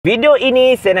Video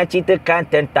ini saya nak ceritakan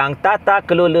tentang tata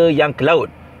kelola yang ke laut.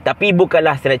 Tapi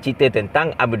bukanlah saya nak cerita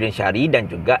tentang Abdul Syari dan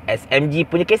juga SMG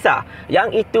punya kisah.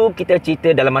 Yang itu kita cerita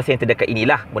dalam masa yang terdekat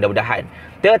inilah, mudah-mudahan.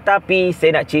 Tetapi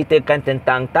saya nak ceritakan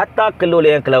tentang tata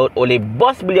kelola yang ke laut oleh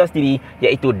bos beliau sendiri,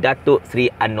 iaitu Datuk Seri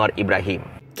Anwar Ibrahim.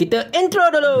 Kita intro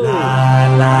dulu. La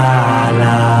la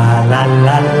la la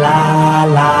la la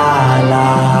la la.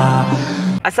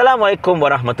 Assalamualaikum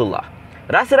warahmatullahi.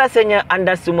 Rasa-rasanya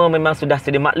anda semua memang sudah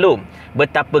sedia maklum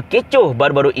betapa kecoh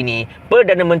baru-baru ini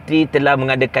Perdana Menteri telah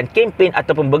mengadakan kempen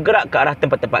ataupun bergerak ke arah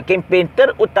tempat-tempat kempen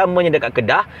terutamanya dekat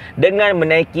Kedah dengan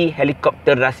menaiki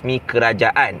helikopter rasmi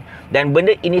kerajaan. Dan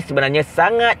benda ini sebenarnya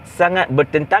sangat-sangat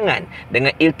bertentangan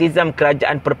dengan iltizam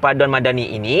Kerajaan Perpaduan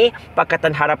Madani ini,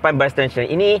 Pakatan Harapan Barisan Nasional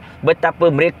ini,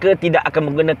 betapa mereka tidak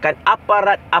akan menggunakan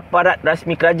aparat-aparat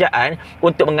rasmi kerajaan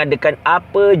untuk mengadakan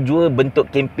apa jua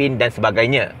bentuk kempen dan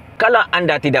sebagainya. Kalau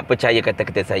anda tidak percaya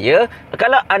kata-kata saya,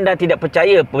 kalau anda tidak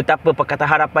percaya betapa Pakatan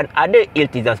Harapan ada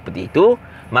iltizam seperti itu,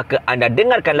 maka anda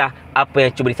dengarkanlah apa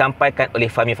yang cuba disampaikan oleh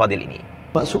Fahmi Fadil ini.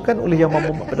 Maksudkan oleh Yang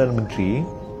Maha Perdana Menteri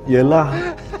ialah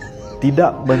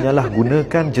tidak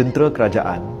menyalahgunakan jentera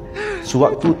kerajaan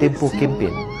sewaktu tempoh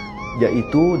kempen,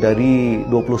 iaitu dari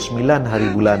 29 hari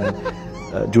bulan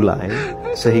Julai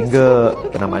sehingga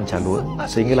penamaan calon,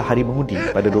 sehinggalah hari mengundi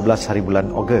pada 12 hari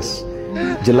bulan Ogos.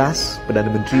 Jelas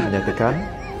Perdana Menteri menyatakan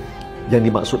yang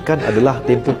dimaksudkan adalah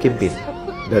tempoh kempen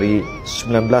dari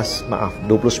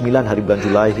 29 hari bulan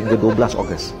Julai hingga 12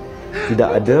 Ogos. Tidak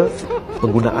ada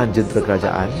penggunaan jentera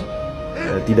kerajaan,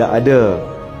 tidak ada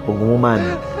pengumuman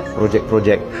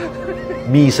projek-projek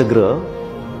mi segera,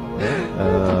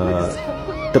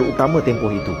 terutama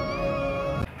tempoh itu.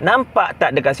 Nampak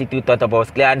tak dekat situ tuan-tuan puan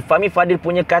sekalian, Fahmi Fadil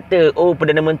punya kata, oh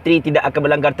Perdana Menteri tidak akan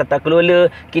melanggar tata kelola,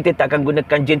 kita tak akan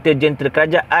gunakan jentera-jentera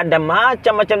kerajaan dan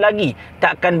macam-macam lagi.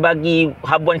 Takkan bagi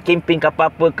habuan kempen ke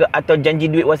apa-apa ke atau janji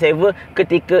duit whatever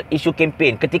ketika isu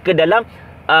kempen, ketika dalam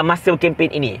masa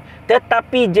kempen ini.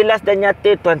 Tetapi jelas dan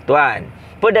nyata tuan-tuan,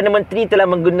 Perdana Menteri telah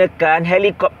menggunakan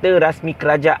helikopter rasmi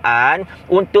kerajaan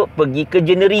untuk pergi ke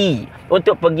Jeneri,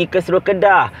 untuk pergi ke seluruh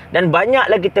Kedah dan banyak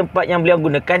lagi tempat yang beliau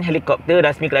gunakan helikopter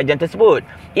rasmi kerajaan tersebut.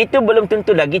 Itu belum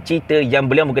tentu lagi cerita yang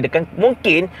beliau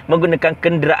mungkin menggunakan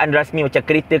kenderaan rasmi macam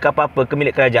kereta ke apa-apa ke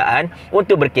milik kerajaan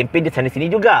untuk berkempen di sana sini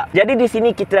juga. Jadi di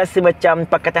sini kita rasa macam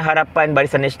Pakatan Harapan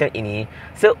Barisan Nasional ini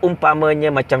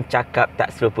seumpamanya macam cakap tak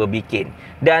serupa bikin.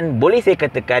 Dan boleh saya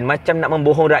katakan macam nak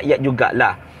membohong rakyat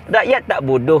jugalah. Rakyat tak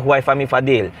bodoh, wahai Fahmi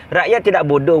Fadil. Rakyat tidak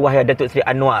bodoh, wahai Datuk Seri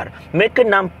Anwar. Mereka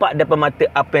nampak depan mata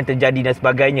apa yang terjadi dan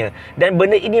sebagainya. Dan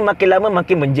benda ini makin lama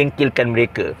makin menjengkelkan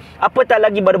mereka. Apatah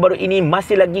lagi baru-baru ini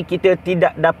masih lagi kita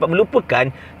tidak dapat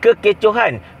melupakan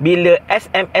kekecohan bila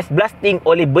SMS blasting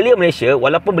oleh belia Malaysia,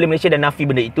 walaupun belia Malaysia dah nafi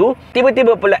benda itu.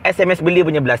 Tiba-tiba pula SMS belia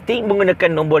punya blasting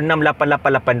menggunakan nombor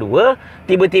 68882,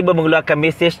 tiba-tiba mengeluarkan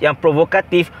mesej yang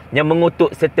provokatif yang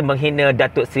mengutuk serta menghina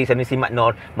Datuk Seri Sanusi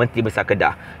Maknor, Menteri Besar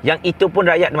Kedah. Yang itu pun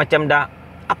rakyat macam dah,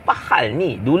 apa hal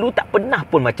ni? Dulu tak pernah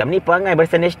pun macam ni perangai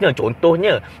Barisan Nasional.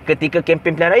 Contohnya ketika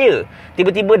kempen pilihan raya,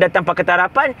 tiba-tiba datang Pakatan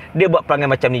Harapan, dia buat perangai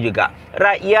macam ni juga.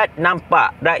 Rakyat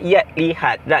nampak, rakyat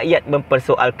lihat, rakyat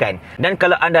mempersoalkan. Dan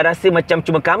kalau anda rasa macam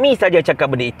cuma kami saja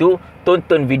cakap benda itu,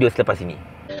 tonton video selepas ini.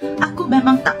 Aku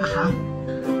memang tak faham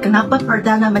kenapa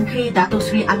Perdana Menteri Datuk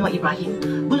Seri Anwar Ibrahim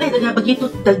boleh dengan begitu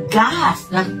tegas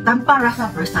dan tanpa rasa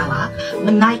bersalah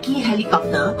menaiki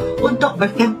helikopter untuk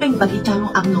berkemping bagi calon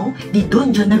UMNO di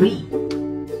Dun Jeneri.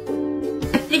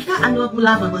 Ketika Anwar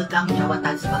mula memegang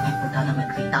jawatan sebagai Perdana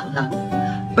Menteri tahun lalu,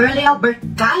 beliau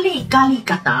berkali-kali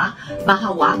kata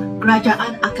bahawa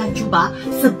kerajaan akan cuba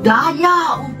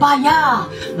sedaya upaya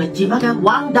menjimatkan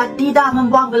wang dan tidak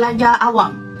membuang belanja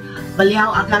awam.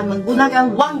 Beliau akan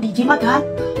menggunakan wang dijimatkan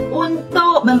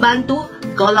untuk membantu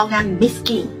golongan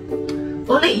miskin.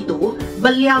 Oleh itu,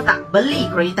 beliau tak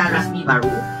beli kereta rasmi baru,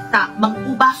 tak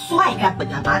mengubah suaikan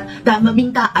pejabat dan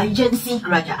meminta agensi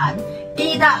kerajaan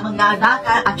tidak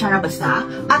mengadakan acara besar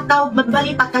atau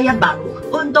membeli pakaian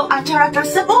baru untuk acara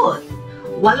tersebut.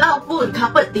 Walaupun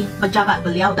kapal di pejabat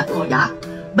beliau dah koyak,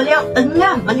 beliau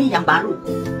enggan beli yang baru.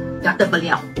 Kata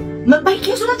beliau,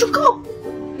 membaiki sudah cukup.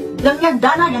 Dengan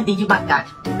dana yang dijimatkan,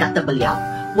 kata beliau,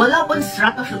 walaupun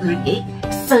RM100,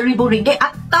 RM1,000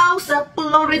 atau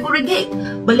RM10,000,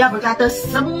 beliau berkata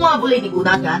semua boleh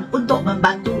digunakan untuk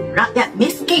membantu rakyat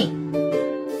miskin.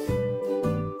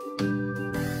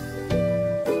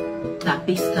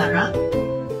 Tapi sekarang,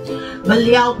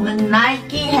 beliau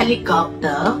menaiki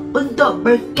helikopter untuk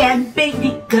berkemping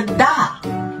di Kedah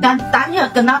dan tanya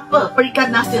kenapa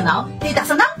Perikatan Nasional tidak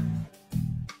senang.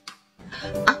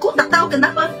 Aku tak tahu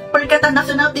kenapa Perikatan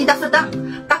Nasional tidak senang,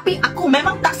 tapi aku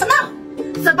memang tak senang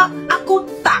sebab aku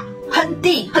tak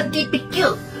Henti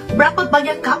fikir berapa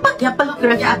banyak kapal yang perlu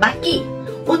kerajaan bagi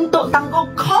untuk tanggung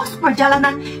kos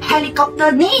perjalanan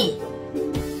helikopter ni.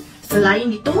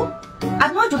 Selain itu,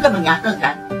 Anwar juga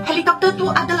menyatakan helikopter itu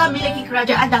adalah milik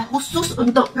kerajaan dan khusus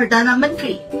untuk Perdana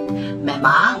Menteri.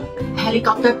 Memang,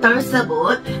 helikopter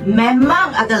tersebut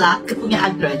memang adalah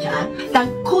kepunyaan kerajaan dan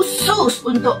khusus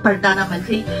untuk Perdana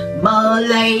Menteri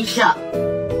Malaysia.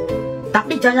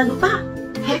 Tapi jangan lupa,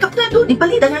 helikopter itu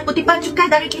dibeli dengan kutipan cukai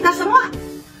dari kita semua.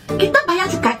 Kita bayar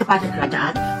cukai kepada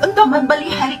kerajaan untuk membeli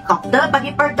helikopter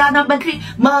bagi Perdana Menteri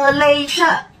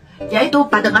Malaysia, iaitu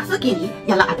pada masa kini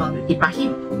ialah Anwar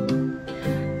Ibrahim.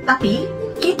 Tapi,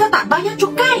 kita tak bayar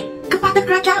cukai kepada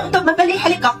kerajaan untuk membeli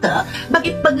helikopter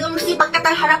bagi pengerusi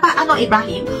Pakatan Harapan Anwar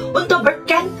Ibrahim untuk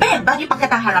berkempen bagi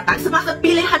Pakatan Harapan semasa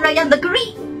pilihan raya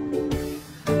negeri.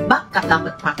 Bak kata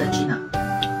pepatah Cina,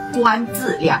 Guan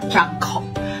zi liang zhang kou.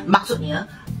 Maksudnya,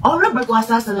 orang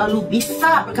berkuasa selalu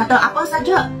bisa berkata apa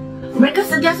saja. Mereka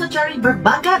sentiasa cari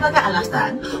berbagai-bagai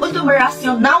alasan untuk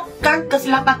merasionalkan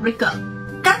kesilapan mereka.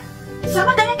 Kan?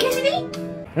 Sama dengan kes ini.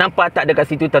 Nampak tak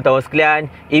dekat situ tuan-tuan sekalian,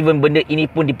 even benda ini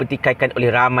pun dipertikaikan oleh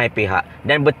ramai pihak.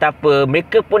 Dan betapa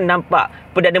mereka pun nampak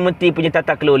Perdana Menteri punya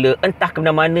tata kelola entah ke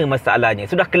mana-mana masalahnya.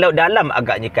 Sudah ke laut dalam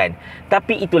agaknya kan.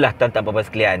 Tapi itulah tuan-tuan puan-puan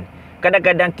sekalian.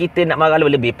 Kadang-kadang kita nak marah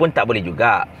lebih pun tak boleh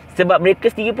juga. Sebab mereka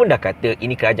sendiri pun dah kata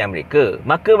ini kerajaan mereka.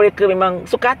 Maka mereka memang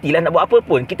suka hatilah nak buat apa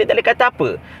pun. Kita tak boleh kata apa.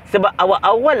 Sebab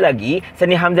awal-awal lagi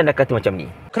Sani Hamzan dah kata macam ni.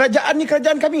 Kerajaan ni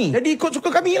kerajaan kami. Jadi ikut suka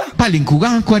kami lah. Paling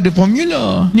kurang aku ada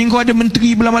formula. Ni kau ada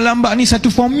menteri berlambat-lambat ni satu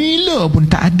formula pun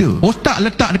tak ada. Otak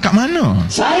letak dekat mana?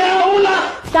 Saya ulah.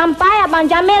 Sampai Abang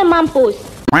Jamil mampus.